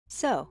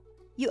So,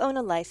 you own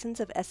a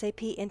license of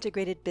SAP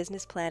Integrated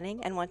Business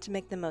Planning and want to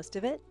make the most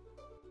of it?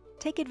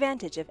 Take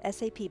advantage of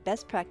SAP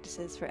Best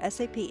Practices for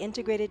SAP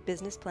Integrated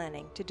Business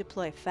Planning to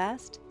deploy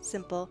fast,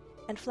 simple,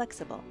 and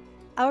flexible.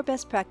 Our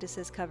best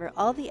practices cover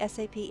all the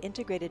SAP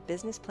Integrated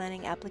Business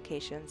Planning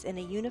applications in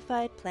a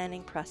unified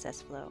planning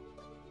process flow.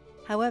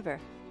 However,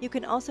 you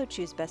can also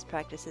choose best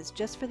practices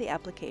just for the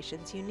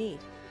applications you need.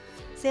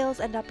 Sales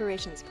and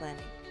operations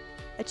planning.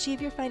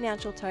 Achieve your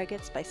financial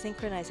targets by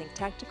synchronizing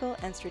tactical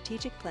and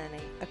strategic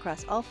planning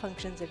across all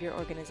functions of your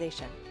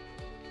organization.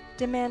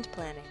 Demand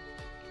planning.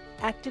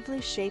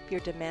 Actively shape your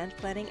demand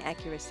planning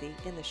accuracy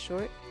in the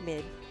short,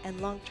 mid,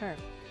 and long term.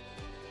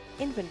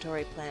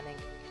 Inventory planning.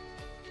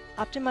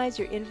 Optimize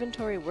your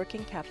inventory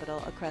working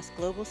capital across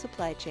global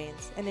supply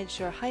chains and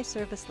ensure high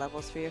service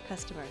levels for your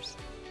customers.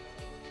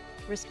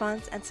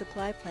 Response and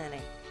supply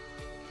planning.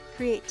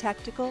 Create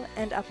tactical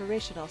and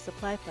operational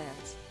supply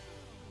plans.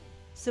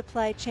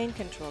 Supply chain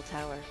control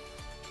tower.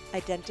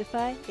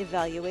 Identify,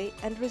 evaluate,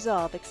 and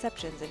resolve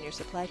exceptions in your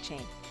supply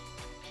chain.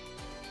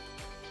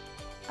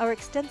 Our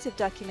extensive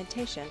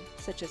documentation,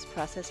 such as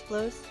process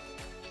flows,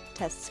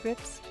 test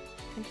scripts,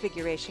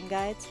 configuration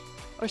guides,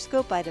 or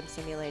scope item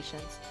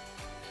simulations,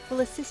 will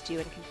assist you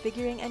in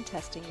configuring and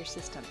testing your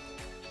system.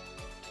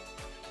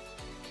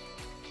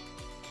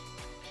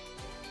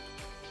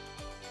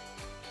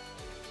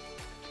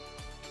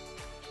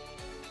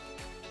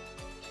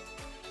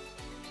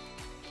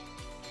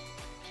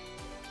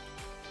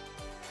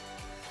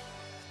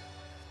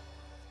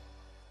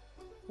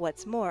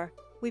 What's more,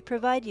 we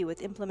provide you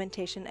with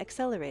implementation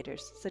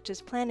accelerators such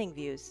as planning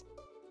views,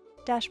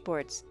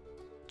 dashboards,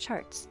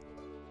 charts,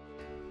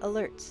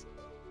 alerts,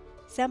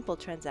 sample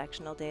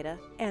transactional data,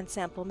 and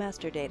sample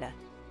master data.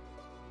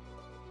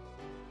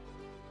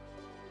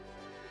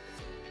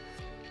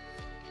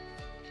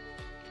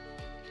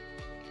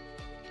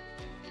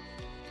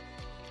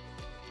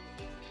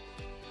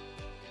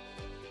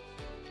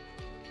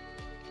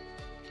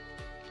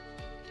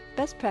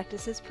 Best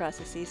practices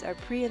processes are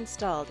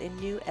pre-installed in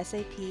new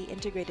SAP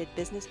Integrated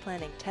Business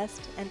Planning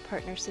test and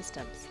partner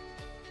systems.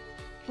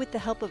 With the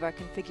help of our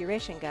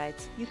configuration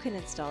guides, you can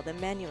install them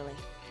manually.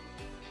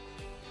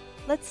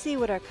 Let's see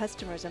what our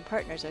customers and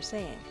partners are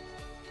saying.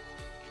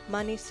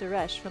 Mani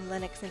Suresh from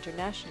Lennox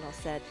International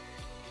said,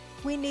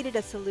 "We needed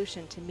a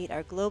solution to meet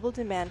our global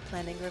demand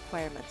planning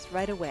requirements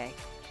right away.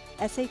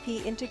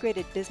 SAP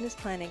Integrated Business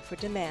Planning for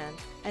Demand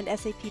and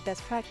SAP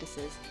Best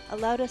Practices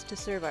allowed us to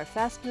serve our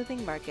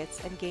fast-moving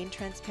markets and gain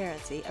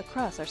transparency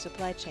across our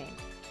supply chain."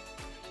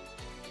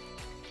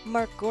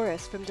 Mark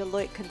Goris from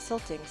Deloitte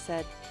Consulting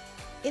said,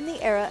 "In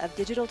the era of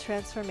digital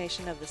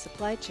transformation of the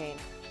supply chain,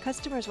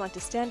 customers want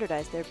to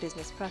standardize their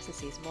business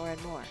processes more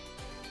and more.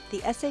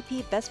 The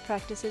SAP Best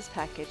Practices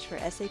package for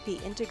SAP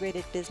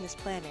Integrated Business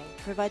Planning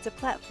provides a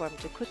platform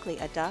to quickly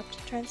adopt,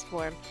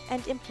 transform,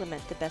 and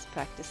implement the best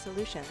practice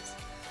solutions.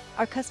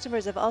 Our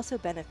customers have also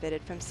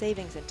benefited from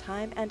savings in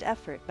time and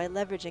effort by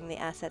leveraging the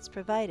assets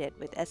provided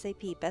with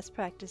SAP Best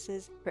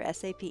Practices for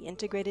SAP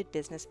Integrated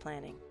Business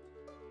Planning."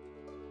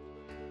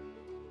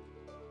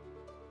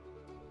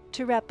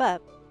 To wrap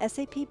up,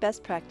 SAP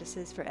Best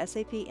Practices for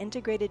SAP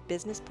Integrated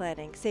Business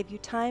Planning save you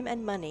time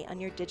and money on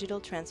your digital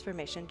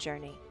transformation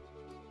journey.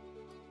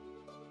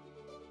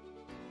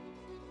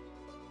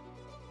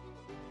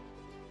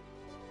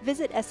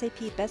 Visit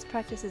SAP Best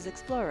Practices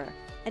Explorer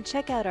and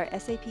check out our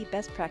SAP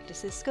Best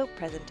Practices Scope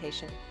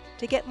presentation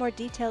to get more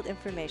detailed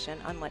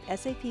information on what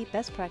SAP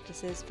Best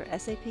Practices for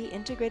SAP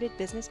Integrated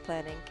Business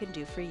Planning can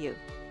do for you.